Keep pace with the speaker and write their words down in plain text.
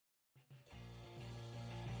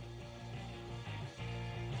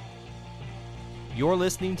You're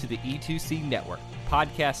listening to the E2C Network,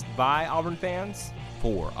 podcast by Auburn fans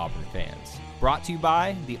for Auburn fans. Brought to you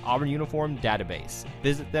by the Auburn Uniform Database.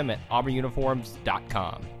 Visit them at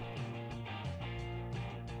auburnuniforms.com.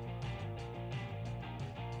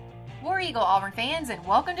 War Eagle Auburn fans, and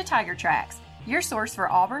welcome to Tiger Tracks, your source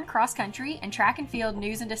for Auburn cross country and track and field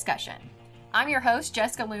news and discussion. I'm your host,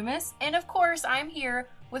 Jessica Loomis, and of course, I'm here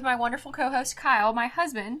with my wonderful co-host Kyle, my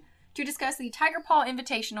husband, to discuss the Tiger Paw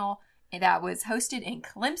Invitational that was hosted in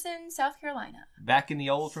Clemson, South Carolina. Back in the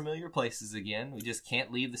old familiar places again. We just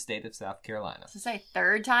can't leave the state of South Carolina. To say,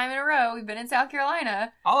 third time in a row we've been in South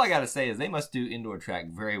Carolina. All I gotta say is they must do indoor track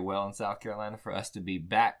very well in South Carolina for us to be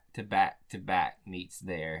back-to-back meets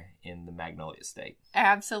there in the Magnolia State.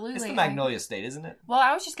 Absolutely. It's the Magnolia State, isn't it? Well,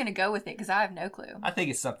 I was just going to go with it because I have no clue. I think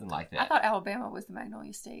it's something like that. I thought Alabama was the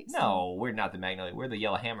Magnolia State. So. No, we're not the Magnolia. We're the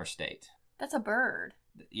Yellowhammer State. That's a bird.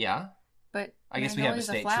 Yeah. But I guess we have a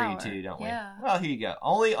state tree too, don't we? Yeah. Well, here you go.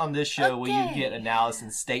 Only on this show will you get analysis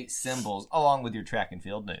and state symbols along with your track and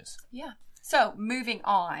field news. Yeah. So, moving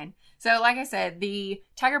on. So, like I said, the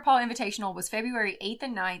Tiger Paw Invitational was February 8th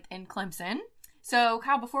and 9th in Clemson. So,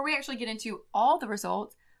 Kyle, before we actually get into all the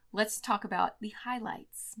results, let's talk about the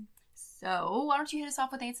highlights. So, why don't you hit us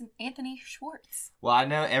off with Anthony Schwartz? Well, I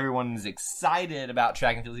know everyone's excited about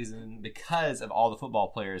track and field season because of all the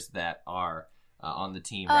football players that are on the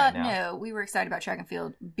team right now. No, we were excited about track and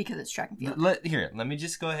field because it's track and field. Let me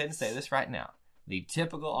just go ahead and say this right now. The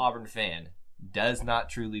typical Auburn fan does not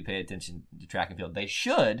truly pay attention to track and field. They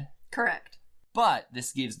should. Correct. But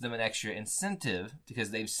this gives them an extra incentive because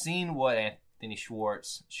they've seen what Anthony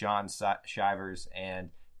Schwartz, Sean Shivers, and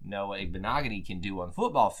Noah Igbenogany can do on the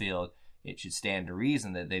football field. It should stand to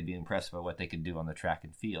reason that they'd be impressed by what they could do on the track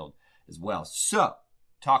and field as well. So,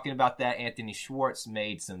 talking about that, Anthony Schwartz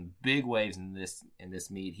made some big waves in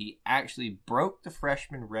this meet. He actually broke the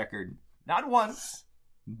freshman record not once,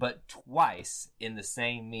 but twice in the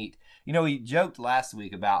same meet. You know, he joked last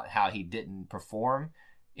week about how he didn't perform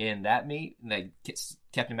in that meet, and they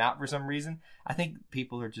kept him out for some reason. I think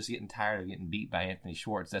people are just getting tired of getting beat by Anthony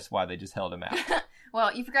Schwartz. That's why they just held him out.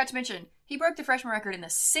 Well, you forgot to mention, he broke the freshman record in the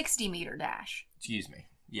 60-meter dash. Excuse me.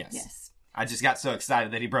 Yes. Yes. I just got so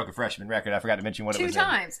excited that he broke a freshman record. I forgot to mention what it was. 2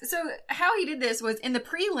 times. So how he did this was in the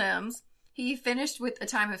prelims, he finished with a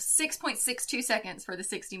time of 6.62 seconds for the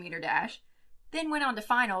 60-meter dash, then went on to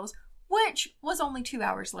finals, which was only 2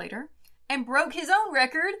 hours later, and broke his own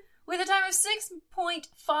record with a time of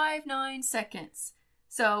 6.59 seconds.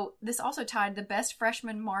 So this also tied the best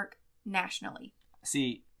freshman mark nationally.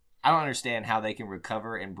 See, I don't understand how they can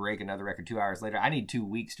recover and break another record 2 hours later. I need 2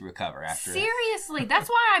 weeks to recover after. Seriously, that's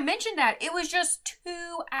why I mentioned that. It was just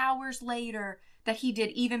 2 hours later that he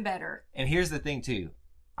did even better. And here's the thing, too.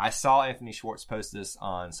 I saw Anthony Schwartz post this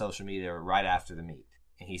on social media right after the meet.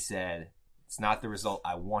 And he said, it's not the result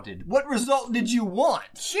I wanted. What result did you want?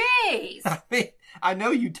 Jeez! I mean, I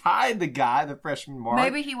know you tied the guy, the freshman mark.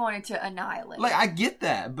 Maybe he wanted to annihilate. Like, I get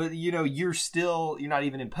that, but, you know, you're not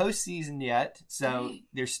even in postseason yet, so Right.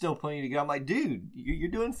 There's still plenty to go. I'm like, dude,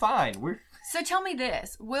 you're doing fine. So tell me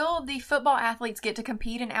this. Will the football athletes get to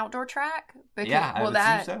compete in outdoor track? Because, I would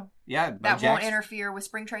assume so. Yeah, that won't interfere with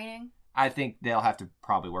spring training? I think they'll have to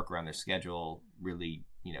probably work around their schedule really,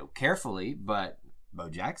 carefully, but Bo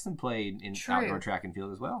Jackson played in outdoor track and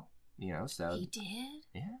field as well, so. He did?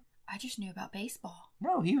 Yeah. I just knew about baseball.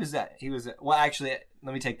 No, well, actually,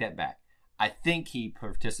 let me take that back. I think he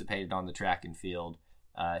participated on the track and field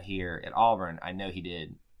here at Auburn. I know he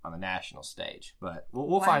did on the national stage, but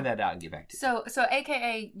we'll find that out and get back to you. So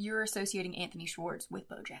AKA, you're associating Anthony Schwartz with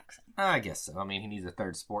Bo Jackson. I guess so. I mean, he needs a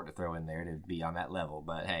third sport to throw in there to be on that level,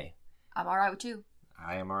 but hey. I'm all right with 2.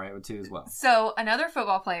 I am all right with 2 as well. So another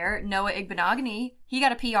football player, Noah Igbenogany, he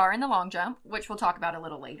got a PR in the long jump, which we'll talk about a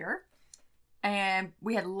little later. And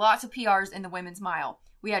we had lots of PRs in the women's mile.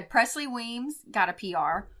 We had Presley Weems got a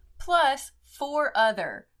PR, plus 4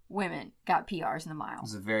 other women got PRs in the mile. It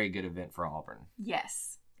was a very good event for Auburn.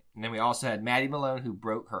 Yes. And then we also had Maddie Malone, who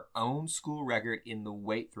broke her own school record in the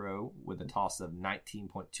weight throw with a toss of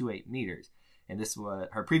 19.28 meters. And this was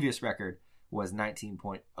her previous record was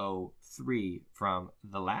 19.03 from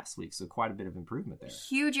the last week. So quite a bit of improvement there.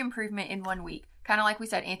 Huge improvement in 1 week. Kind of like we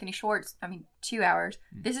said, Anthony Schwartz, 2 hours.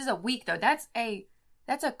 This is a week, though. That's a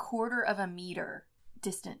quarter of a meter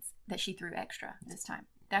distance that she threw extra this time.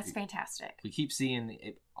 That's fantastic. We keep seeing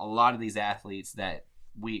a lot of these athletes that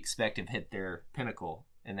we expect have hit their pinnacle,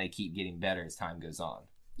 and they keep getting better as time goes on.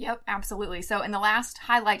 Yep, absolutely. So in the last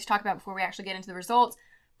highlight to talk about before we actually get into the results,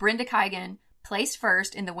 Brenda Kigan placed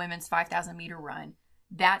first in the women's 5,000 meter run.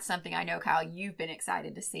 that's something I know, Kyle, you've been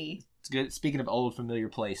excited to see. It's good. Speaking of old familiar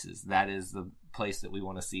places, that is the place that we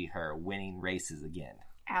want to see her winning races again.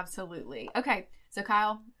 Absolutely. Okay, so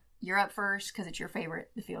Kyle, you're up first because it's your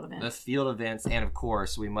favorite, the field events. The field events, and of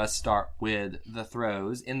course, we must start with the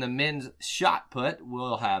throws. In the men's shot put,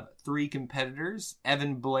 we'll have 3 competitors.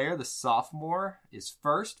 Evan Blair, the sophomore, is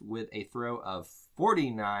first with a throw of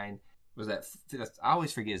 49. I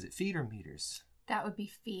always forget, is it feet or meters? That would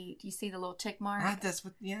be feet. You see the little tick mark? That's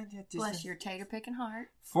what, yeah. Bless your tater picking heart.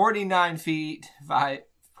 49 feet,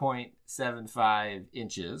 5.75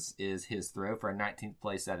 inches is his throw for a 19th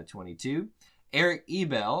place out of 22. Eric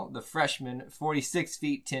Ebel, the freshman, 46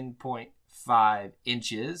 feet, 10.5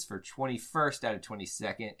 inches for 21st out of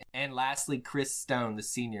 22nd. And lastly, Chris Stone, the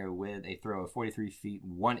senior, with a throw of 43 feet,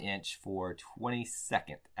 1 inch for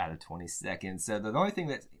 22nd out of 22nd. So the only thing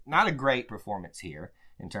that's not a great performance here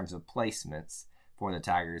in terms of placements for the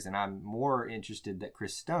Tigers. And I'm more interested that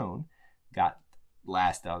Chris Stone got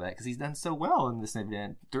last out of that because he's done so well in this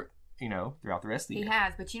event, throughout the rest of the year. He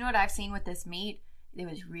has, but you know what I've seen with this meet? It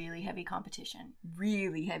was really heavy competition,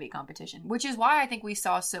 which is why I think we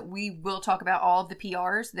will talk about all of the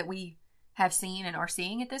PRs that we have seen and are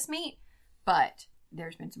seeing at this meet, but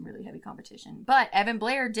there's been some really heavy competition. But Evan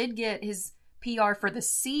Blair did get his PR for the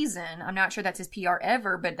season. I'm not sure that's his PR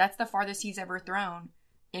ever, but that's the farthest he's ever thrown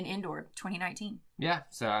in indoor 2019. Yeah,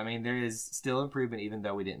 so I mean, there is still improvement, even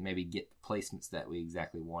though we didn't maybe get the placements that we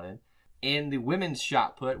exactly wanted. In the women's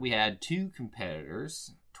shot put, we had 2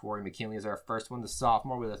 competitors. Tori McKinley is our first one, the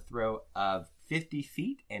sophomore, with a throw of 50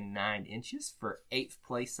 feet and 9 inches for 8th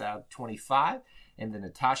place out of 25. And then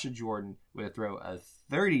Natasha Jordan with a throw of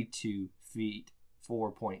 32 feet,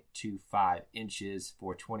 4.25 inches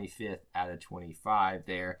for 25th out of 25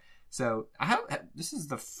 there. So this is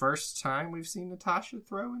the first time we've seen Natasha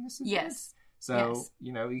throw in this event. Yes. So,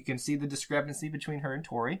 you can see the discrepancy between her and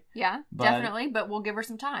Tori. Yeah, definitely. But we'll give her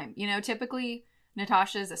some time. Typically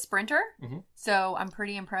Natasha's a sprinter. Mm-hmm. So I'm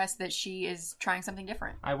pretty impressed that she is trying something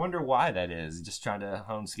different. I wonder why that is. Just trying to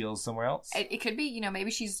hone skills somewhere else? It could be,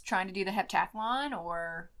 maybe she's trying to do the heptathlon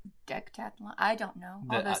or decathlon. I don't know.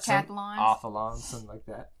 All those tathlons. Offalon, something like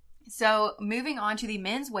that. So moving on to the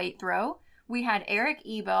men's weight throw, we had Eric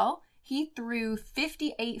Ebel. He threw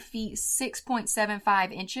 58 feet,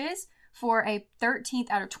 6.75 inches for a 13th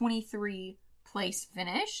out of 23 place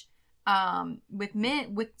finish.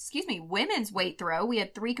 Women's weight throw, we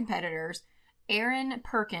had 3 competitors. Erin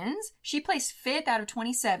Perkins, she placed 5th out of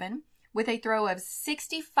 27 with a throw of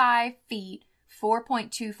 65 feet,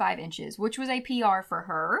 4.25 inches, which was a PR for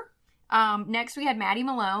her. Next, we had Maddie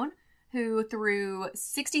Malone, who threw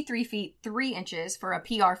 63 feet, 3 inches for a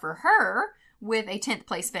PR for her with a 10th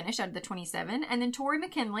place finish out of the 27. And then Tori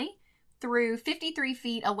McKinley threw 53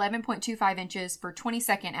 feet, 11.25 inches for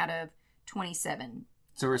 22nd out of 27.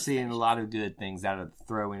 So we're seeing a lot of good things out of the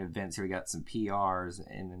throwing events here. We got some PRs,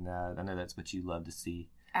 and I know that's what you love to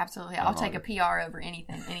see. Absolutely. I'll take a PR over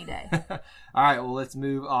anything, any day. All right, well, let's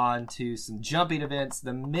move on to some jumping events.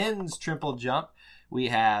 The men's triple jump, we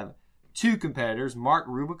have 2 competitors. Mark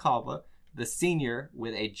Rubalcaba, the senior,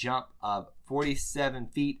 with a jump of 47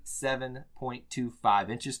 feet,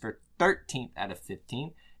 7.25 inches for 13th out of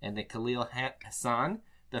 15. And then Khalil Hassan,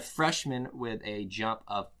 the freshman, with a jump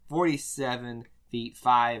of 47 feet,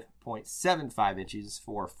 5.75 inches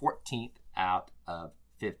for 14th out of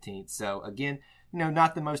 15th. So again,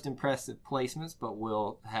 not the most impressive placements, but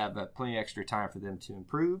we'll have plenty of extra time for them to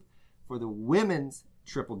improve. For the women's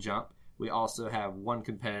triple jump, we also have 1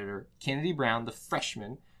 competitor, Kennedy Brown, the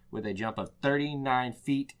freshman, with a jump of 39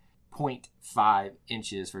 feet, 0.5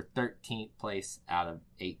 inches for 13th place out of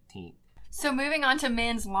 18th. So moving on to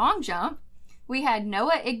men's long jump, we had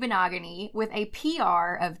Noah Igbenogany with a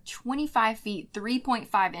PR of 25 feet,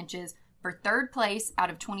 3.5 inches for 3rd place out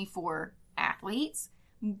of 24 athletes.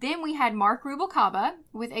 Then we had Mark Rubalcaba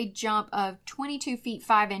with a jump of 22 feet,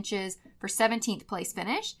 5 inches for 17th place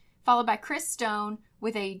finish, followed by Chris Stone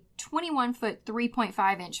with a 21 foot,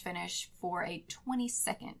 3.5 inch finish for a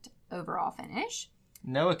 22nd overall finish.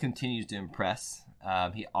 Noah continues to impress.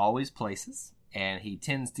 He always places, and he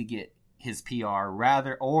tends to get his PR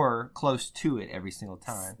rather or close to it every single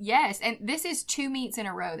time. Yes, and this is 2 meets in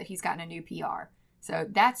a row that he's gotten a new PR. So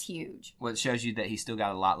that's huge. Well, it shows you that he's still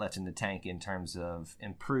got a lot left in the tank in terms of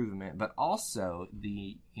improvement, but also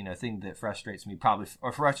the thing that frustrates me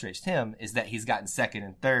or frustrates him is that he's gotten 2nd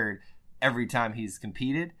and 3rd every time he's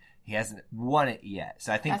competed. He hasn't won it yet.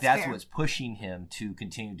 So I think that's what's pushing him to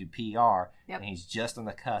continue to PR. Yep. And he's just on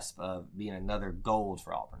the cusp of being another gold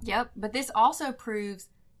for Auburn. Yep, but this also proves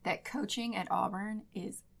that coaching at Auburn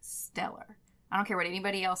is stellar. I don't care what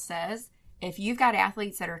anybody else says. if you've got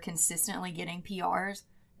athletes that are consistently getting PRs,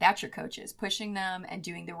 that's your coaches, pushing them and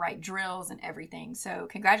doing the right drills and everything. So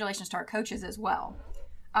congratulations to our coaches as well.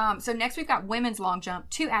 So next we've got women's long jump.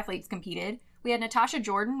 2 athletes competed. We had Natasha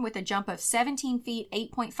Jordan with a jump of 17 feet,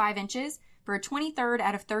 8.5 inches for a 23rd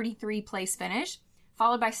out of 33 place finish,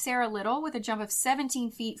 followed by Sarah Little with a jump of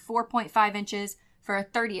 17 feet, 4.5 inches for a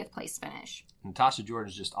 30th place finish. Natasha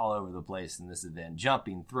Jordan's just all over the place in this event,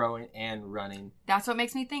 jumping, throwing, and running. That's what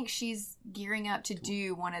makes me think she's gearing up to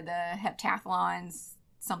do one of the heptathlons,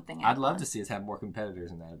 something. I'd love to see us have more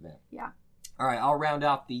competitors in that event. Yeah. All right, I'll round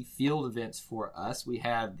out the field events for us. We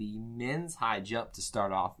have the men's high jump to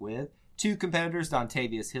start off with. 2 competitors,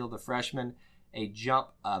 Dontavius Hill, the freshman, a jump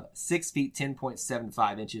of 6 feet,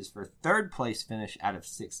 10.75 inches for 3rd place finish out of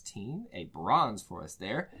 16, a bronze for us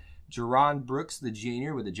there. Jerron Brooks, the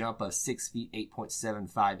junior, with a jump of 6 feet,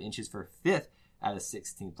 8.75 inches for 5th out of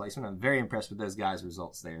 16 placement. I'm very impressed with those guys'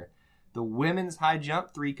 results there. The women's high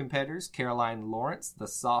jump, 3 competitors. Caroline Lawrence, the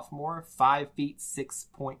sophomore, 5 feet,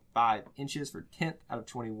 6.5 inches for 10th out of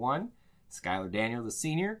 21. Skylar Daniel, the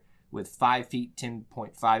senior, with 5 feet,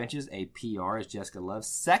 10.5 inches, a PR, as Jessica loves.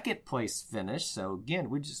 2nd place finish. So, again,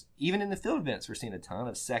 even in the field events, we're seeing a ton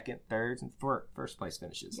of 2nd, 3rd, and 1st place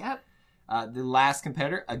finishes. Yep. The last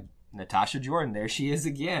competitor, Natasha Jordan, there she is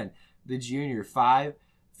again. The junior, 5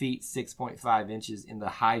 feet, 6.5 inches in the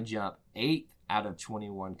high jump, 8th out of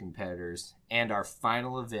 21 competitors. And our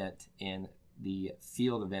final event in the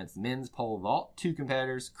field events, men's pole vault, 2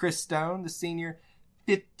 competitors. Chris Stone, the senior,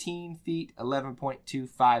 15 feet,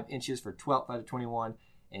 11.25 inches for 12th out of 21.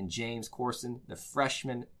 And James Corson, the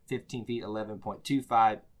freshman, 15 feet,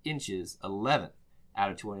 11.25 inches, 11th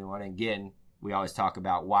out of 21. Again, we always talk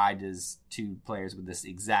about why does 2 players with this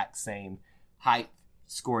exact same height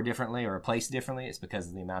score differently or place differently. It's because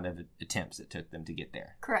of the amount of attempts it took them to get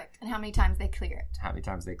there. Correct. And how many times they clear it. How many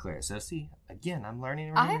times they clear it. So see, again, I'm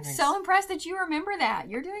learning. I'm so impressed that you remember that.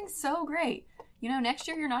 You're doing so great. You know, next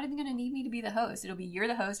year you're not even going to need me to be the host. It'll be you're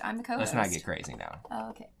the host, I'm the co-host. Let's not get crazy now. Oh,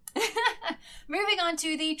 okay. Moving on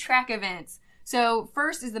to the track events. So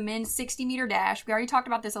first is the men's 60-meter dash. We already talked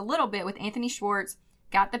about this a little bit with Anthony Schwartz.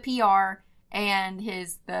 Got the PR and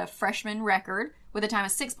the freshman record with a time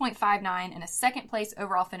of 6.59 and a 2nd place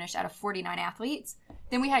overall finish out of 49 athletes.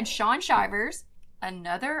 Then we had Sean Shivers,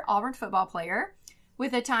 another Auburn football player,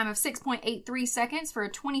 with a time of 6.83 seconds for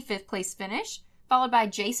a 25th place finish, followed by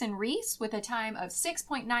Jason Reese with a time of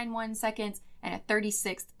 6.91 seconds and a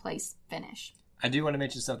 36th place finish. I do want to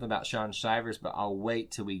mention something about Sean Shivers, but I'll wait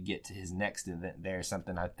till we get to his next event. There's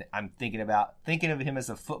something I'm thinking of him as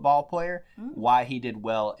a football player, why he did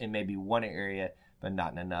well in maybe one area, but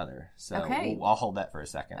not in another. So okay. I'll hold that for a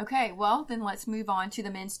second. Okay, well, then let's move on to the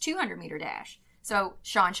men's 200-meter dash. So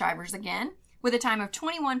Sean Shivers again, with a time of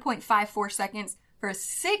 21.54 seconds for a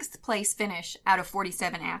 6th place finish out of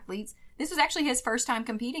 47 athletes. This was actually his first time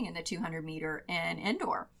competing in the 200-meter in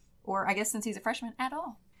indoor, or I guess since he's a freshman at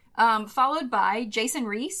all. Followed by Jason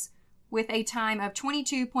Reese with a time of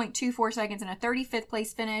 22.24 seconds and a 35th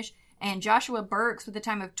place finish, and Joshua Burks with a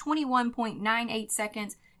time of 21.98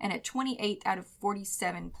 seconds and a 28th out of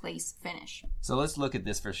 47 place finish. So let's look at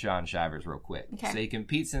this for Sean Shivers real quick. Okay. So he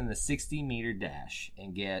competes in the 60-meter dash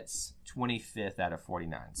and gets 25th out of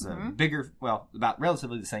 49. So bigger, well, about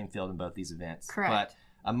relatively the same field in both these events. Correct. But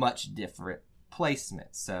a much different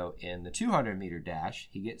placement. So in the 200-meter dash,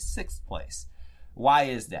 he gets 6th place. Why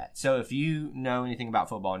is that? So if you know anything about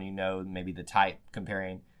football and you know maybe the type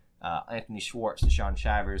comparing Anthony Schwartz to Sean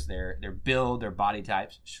Shivers, their build, their body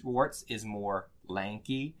types. Schwartz is more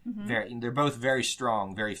lanky. They're both very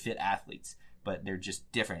strong, very fit athletes, but they're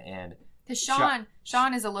just different. And because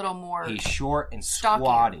Sean is a little more... He's short and stocky,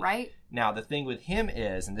 squatty. right? Now, the thing with him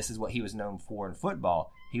is, and this is what he was known for in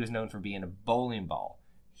football, he was known for being a bowling ball.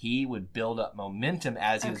 He would build up momentum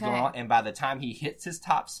as he was going on, and by the time he hits his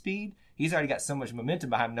top speed, he's already got so much momentum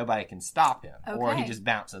behind him, nobody can stop him, or he just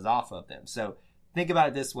bounces off of them. So think about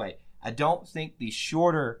it this way. I don't think the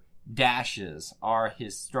shorter dashes are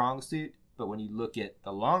his strong suit, but when you look at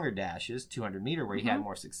the longer dashes, 200 meter, where he had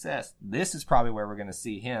more success, this is probably where we're going to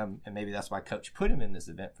see him, and maybe that's why Coach put him in this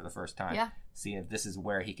event for the first time, seeing if this is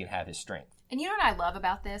where he can have his strength. And you know what I love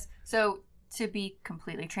about this? So, to be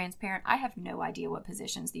completely transparent, I have no idea what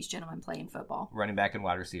positions these gentlemen play in football. Running back and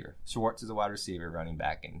wide receiver. Schwartz is a wide receiver, running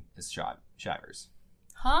back, and is Shivers.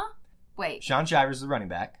 Huh? Wait. Sean Shivers is a running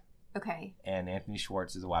back. Okay. And Anthony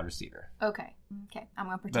Schwartz is a wide receiver. Okay. I'm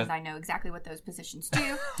going to pretend I know exactly what those positions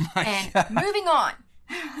do. And moving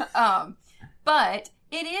on. But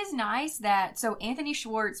it is nice that, so Anthony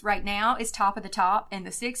Schwartz right now is top of the top in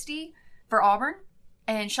the 60 for Auburn.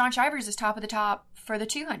 and Sean Shivers is top of the top for the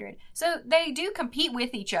 200. So they do compete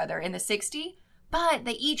with each other in the 60, but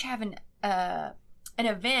they each have an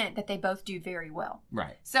event that they both do very well.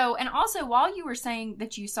 Right. So, and also while you were saying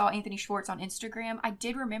that you saw Anthony Schwartz on Instagram, I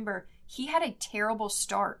did remember he had a terrible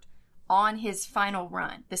start on his final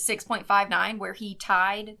run, the 6.59, where he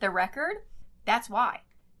tied the record. That's why.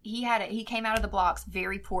 He came out of the blocks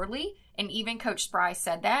very poorly, and even Coach Spry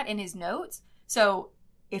said that in his notes. So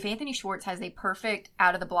if Anthony Schwartz has a perfect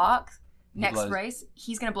out of the blocks next race,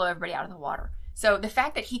 he's going to blow everybody out of the water. So the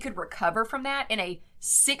fact that he could recover from that in a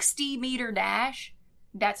 60-meter dash,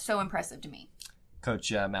 that's so impressive to me. Coach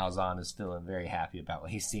Malzahn is feeling very happy about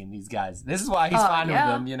what he's seeing these guys. This is why he's fine with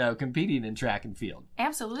them, competing in track and field.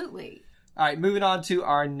 Absolutely. All right, moving on to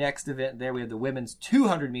our next event there. We have the women's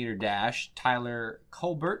 200-meter dash. Tyler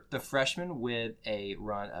Colbert, the freshman, with a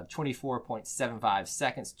run of 24.75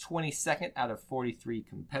 seconds, 22nd out of 43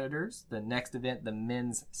 competitors. The next event, the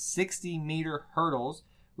men's 60-meter hurdles.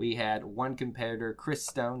 We had one competitor, Chris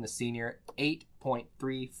Stone, the senior,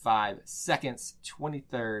 8.35 seconds,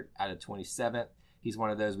 23rd out of 27th. He's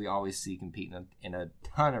one of those we always see competing in a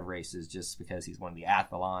ton of races just because he's one of the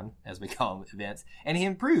athlon, as we call them, events. And he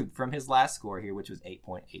improved from his last score here, which was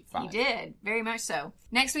 8.85. He did, very much so.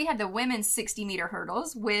 Next, we had the women's 60-meter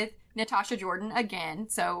hurdles with Natasha Jordan again.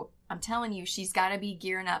 So I'm telling you, she's got to be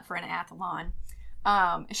gearing up for an athlon.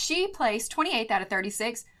 She placed 28th out of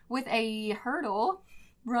 36 with a hurdle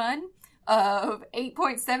run of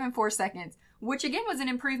 8.74 seconds, which again was an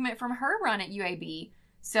improvement from her run at UAB.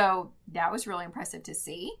 So that was really impressive to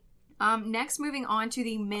see. Next, moving on to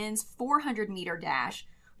the men's 400-meter dash,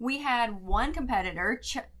 we had one competitor,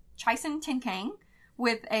 Chison Tenkang,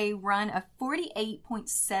 with a run of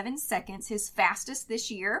 48.7 seconds, his fastest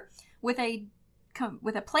this year, with a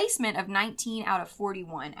placement of 19 out of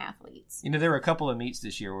 41 athletes. There were a couple of meets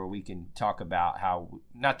this year where we can talk about how,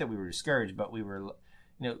 not that we were discouraged, but we were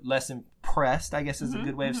less impressed, I guess is a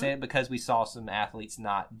good way of saying it, because we saw some athletes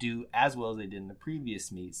not do as well as they did in the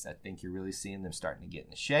previous meets. I think you're really seeing them starting to get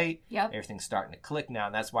into shape. Yep. Everything's starting to click now,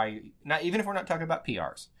 and that's why, even if we're not talking about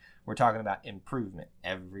PRs, we're talking about improvement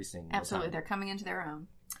every single Absolutely. time. They're coming into their own.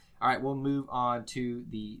 All right, we'll move on to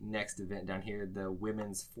the next event down here, the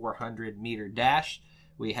women's 400-meter dash.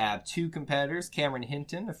 We have two competitors, Cameron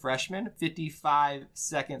Hinton, a freshman, 55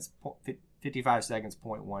 seconds,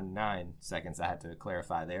 0.19 seconds, I had to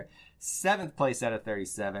clarify there. 7th place out of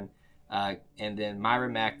 37. And then Myra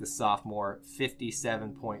Mack, the sophomore,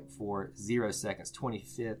 57.40 seconds,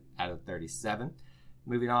 25th out of 37.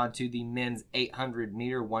 Moving on to the men's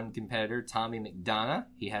 800-meter, one competitor, Tommy McDonough.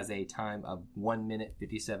 He has a time of 1 minute,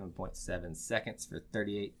 57.7 seconds for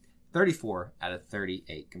 34 out of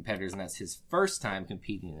 38 competitors, and that's his first time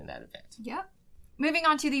competing in that event. Yep. Moving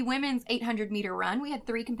on to the women's 800-meter run, we had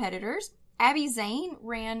three competitors. Abby Zane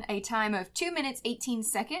ran a time of 2 minutes, 18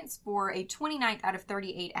 seconds for a 29th out of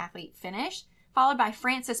 38 athlete finish, followed by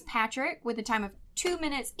Frances Patrick with a time of 2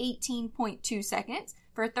 minutes, 18.2 seconds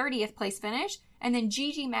for a 30th place finish, and then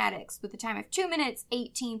Gigi Maddox with a time of 2 minutes,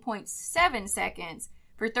 18.7 seconds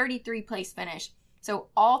for 33 place finish. So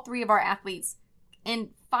all three of our athletes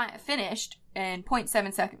finished in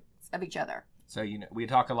 0.7 seconds of each other. So, we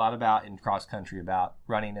talk a lot about in cross country about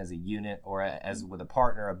running as a unit or as with a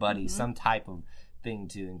partner, a buddy, some type of thing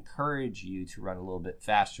to encourage you to run a little bit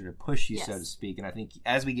faster, to push you, so to speak. And I think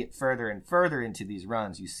as we get further and further into these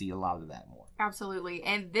runs, you see a lot of that more. Absolutely.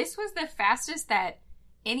 And this was the fastest that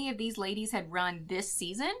any of these ladies had run this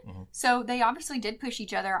season. So they obviously did push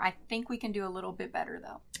each other. I think we can do a little bit better,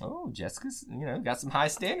 though. Oh, Jessica's, got some high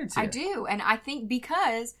standards here. I do. And I think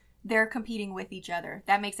because they're competing with each other,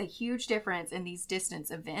 that makes a huge difference in these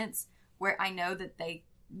distance events where I know that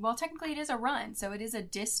technically it is a run. So it is a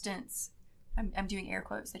distance. I'm doing air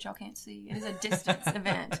quotes that y'all can't see. It is a distance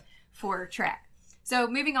event for track. So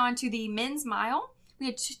moving on to the men's mile, we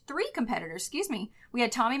had three competitors, We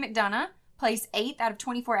had Tommy McDonough, placed 8th out of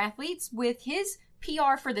 24 athletes with his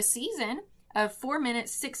PR for the season of 4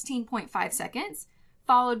 minutes, 16.5 seconds,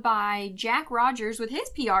 followed by Jack Rogers with his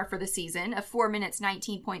PR for the season of 4 minutes,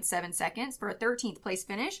 19.7 seconds for a 13th place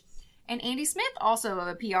finish, and Andy Smith also of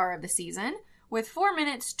a PR of the season with 4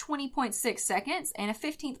 minutes, 20.6 seconds and a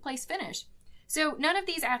 15th place finish. So none of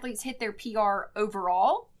these athletes hit their PR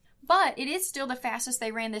overall, but it is still the fastest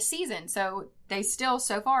they ran this season. So they still,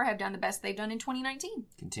 so far, have done the best they've done in 2019.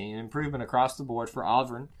 Continued improvement across the board for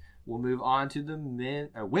Auburn. We'll move on to the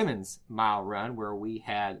women's mile run, where we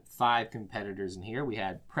had 5 competitors in here. We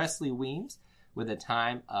had Presley Weems with a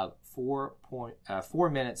time of 4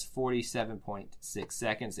 minutes, 47.6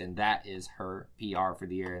 seconds, and that is her PR for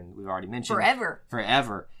the year. And we've already mentioned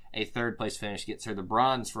Forever. A third place finish gets her the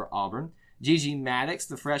bronze for Auburn. Gigi Maddox,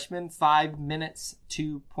 the freshman, 5 minutes,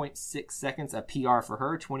 2.6 seconds, a PR for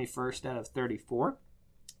her, 21st out of 34.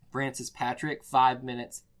 Francis Patrick, 5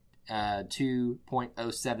 minutes,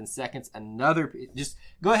 2.07 seconds, another. Just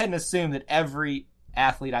go ahead and assume that every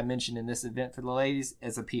athlete I mentioned in this event for the ladies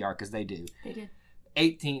is a PR, because they do. They did.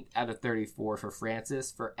 18th out of 34 for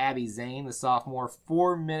Francis. For Abby Zane, the sophomore,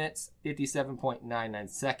 4 minutes, 57.99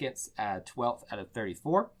 seconds, 12th out of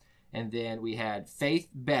 34. And then we had Faith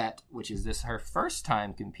Bett, which is her first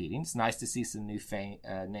time competing. It's nice to see some new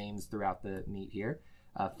names throughout the meet here.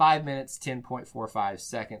 5 minutes, 10.45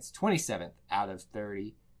 seconds, 27th out of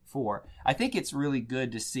 34. I think it's really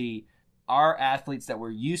good to see our athletes that we're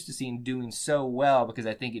used to seeing doing so well, because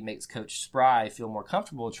I think it makes Coach Spry feel more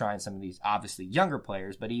comfortable trying some of these obviously younger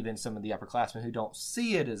players, but even some of the upperclassmen who don't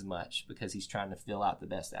see it as much, because he's trying to fill out the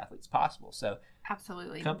best athletes possible. So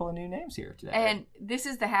absolutely, a couple of new names here today. And this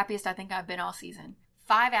is the happiest I think I've been all season.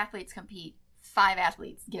 5 athletes compete, 5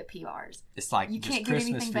 athletes get PRs. It's like you just can't Christmas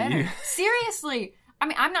get anything for better. you. Seriously. I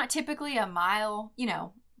mean, I'm not typically a mile,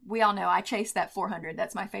 we all know I chase that 400.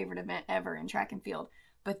 That's my favorite event ever in track and field.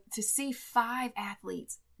 But to see 5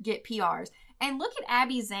 athletes get PRs, and look at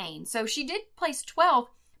Abby Zane. So she did place 12th,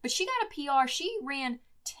 but she got a PR. She ran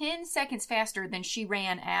 10 seconds faster than she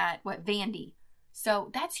ran at Vandy.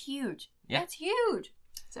 So that's huge. Yeah. That's huge.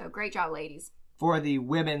 So great job, ladies. For the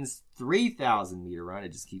women's 3,000 meter run,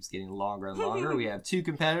 it just keeps getting longer and longer. We have 2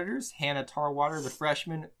 competitors. Hannah Tarwater, the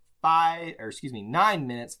freshman, 9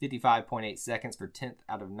 minutes, 55.8 seconds for 10th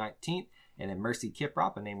out of 19th. And then Mercy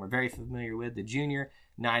Kiprop, a name we're very familiar with, the junior,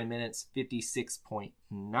 9 minutes,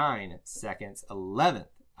 56.9 seconds, 11th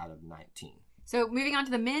out of 19. So moving on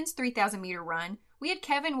to the men's 3,000 meter run, we had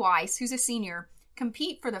Kevin Weiss, who's a senior,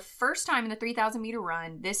 compete for the first time in the 3,000 meter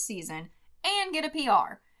run this season and get a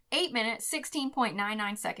PR. 8 minutes,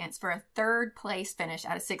 16.99 seconds for a 3rd place finish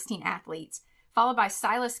out of 16 athletes, followed by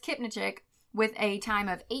Silas Kipnichik with a time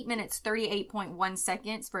of 8 minutes, 38.1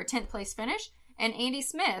 seconds for a 10th place finish, and Andy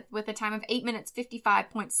Smith with a time of 8 minutes,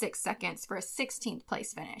 55.6 seconds for a 16th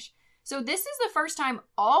place finish. So this is the first time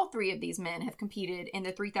all 3 of these men have competed in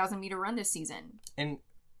the 3,000 meter run this season. And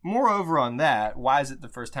moreover on that, why is it the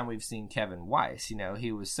first time we've seen Kevin Weiss?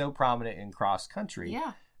 He was so prominent in cross country.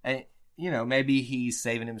 Yeah. And, maybe he's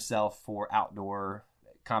saving himself for outdoor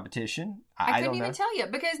competition. I couldn't don't even know. tell you,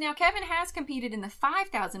 because now Kevin has competed in the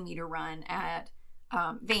 5,000 meter run at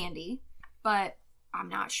Vandy, but I'm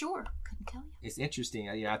not sure. Couldn't tell you. It's interesting.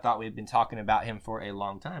 I thought we'd been talking about him for a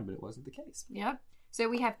long time, but it wasn't the case. Yep. So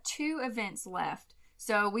we have 2 events left.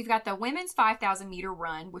 So we've got the women's 5,000 meter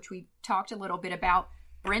run, which we talked a little bit about.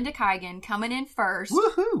 Brenda Kigan coming in first.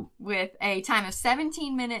 Woohoo! With a time of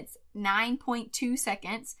 17 minutes, 9.2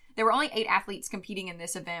 seconds. There were only 8 athletes competing in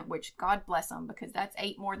this event, which God bless them, because that's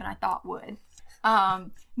 8 more than I thought would.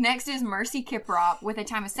 Next is Mercy Kiprop with a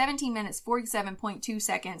time of 17 minutes, 47.2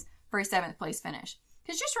 seconds for a 7th place finish.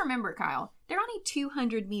 Because just remember, Kyle, they're on a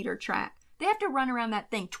 200 meter track. They have to run around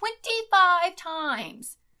that thing 25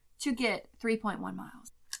 times to get 3.1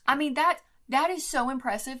 miles. I mean, that is so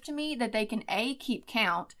impressive to me that they can, A, keep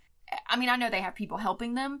count. I mean, I know they have people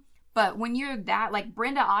helping them, but when you're that, like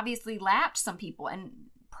Brenda obviously lapped some people and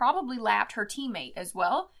probably lapped her teammate as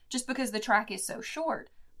well, just because the track is so short.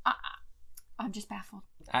 I'm just baffled.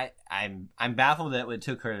 I'm baffled that it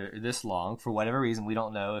took her this long. For whatever reason, we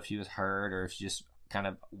don't know if she was hurt or if she just kind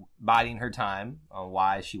of biding her time on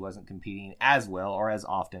why she wasn't competing as well or as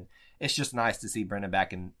often. It's just nice to see Brenda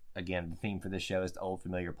back in. Again, the theme for this show is the old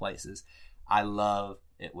familiar places. I love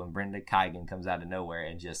it when Brenda Kigan comes out of nowhere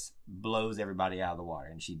and just blows everybody out of the water,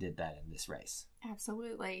 and she did that in this race.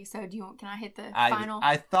 Absolutely. So can I hit the I final?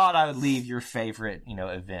 I thought I would leave your favorite,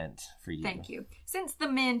 event for you. Thank you. Since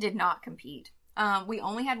the men did not compete, we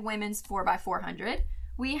only had women's 4x400.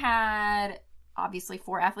 We had obviously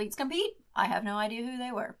 4 athletes compete. I have no idea who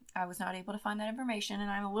they were. I was not able to find that information,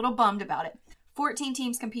 and I'm a little bummed about it. 14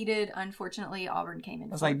 teams competed. Unfortunately, Auburn came in.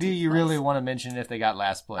 I was like, do you really want to mention if they got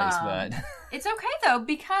last place? But it's okay, though,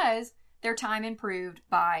 because their time improved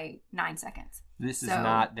by 9 seconds. This is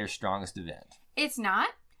not their strongest event. It's not.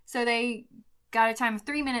 So they got a time of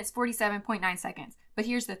 3 minutes, 47.9 seconds. But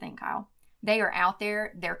here's the thing, Kyle. They are out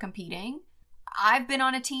there. They're competing. I've been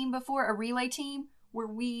on a team before, a relay team, where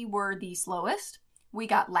we were the slowest. We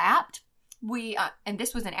got lapped. And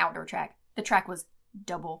this was an outdoor track. The track was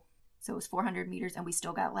double. So it was 400 meters, and we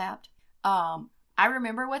still got lapped. I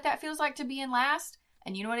remember what that feels like to be in last.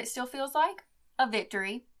 And you know what it still feels like? A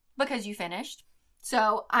victory, because you finished.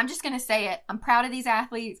 So I'm just going to say it. I'm proud of these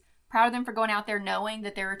athletes. Proud of them for going out there knowing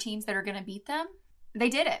that there are teams that are going to beat them. They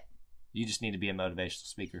did it. You just need to be a motivational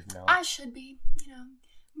speaker from now on. I should be,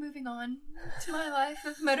 Moving on to my life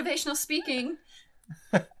of motivational speaking.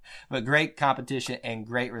 But great competition and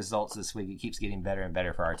great results this week. It keeps getting better and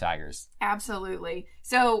better for our Tigers. Absolutely.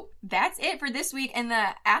 So that's it for this week. And the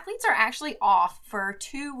athletes are actually off for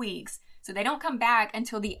 2 weeks. So they don't come back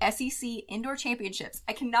until the SEC Indoor Championships.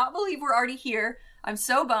 I cannot believe we're already here. I'm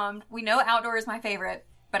so bummed. We know outdoor is my favorite,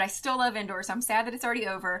 but I still love indoor. So I'm sad that it's already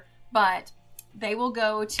over. But they will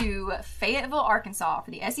go to Fayetteville, Arkansas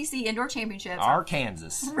for the SEC Indoor Championships.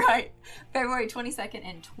 Arkansas. Right. February 22nd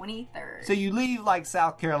and 23rd. So you leave like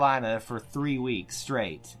South Carolina for 3 weeks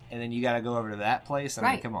straight, and then you got to go over to that place?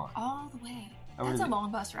 I mean, come on. All the way. Over That's a long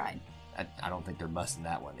bus ride. I don't think they're busting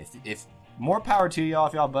that one. If more power to y'all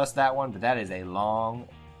if y'all bust that one, but that is a long,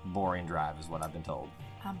 boring drive is what I've been told.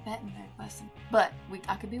 I'm betting they're busting. But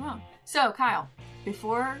I could be wrong. So, Kyle,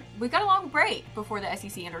 before we got a long break before the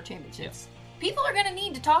SEC Indoor Championships. Yes. People are going to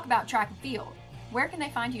need to talk about track and field. Where can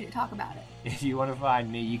they find you to talk about it? If you want to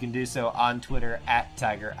find me, you can do so on Twitter at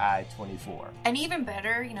TigerEye24. And even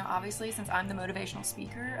better, obviously, since I'm the motivational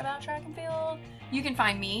speaker about track and field, you can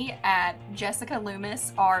find me at Jessica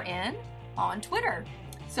Loomis RN on Twitter.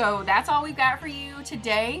 So that's all we've got for you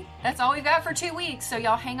today. That's all we've got for 2 weeks. So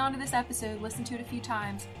y'all hang on to this episode, listen to it a few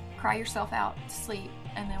times, cry yourself out to sleep,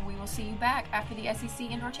 and then we will see you back after the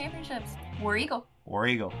SEC Indoor Championships. War Eagle. War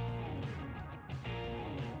Eagle.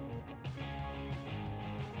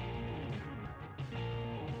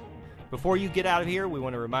 Before you get out of here, we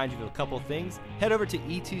want to remind you of a couple of things. Head over to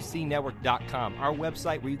e2cnetwork.com, our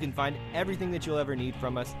website where you can find everything that you'll ever need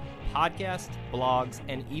from us, podcasts, blogs,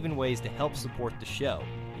 and even ways to help support the show.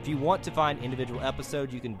 If you want to find individual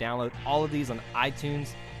episodes, you can download all of these on iTunes,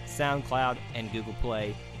 SoundCloud, and Google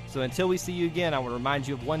Play. So until we see you again, I want to remind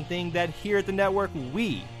you of one thing, that here at the network,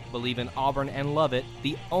 we believe in Auburn and love it.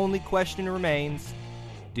 The only question remains,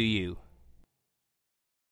 do you?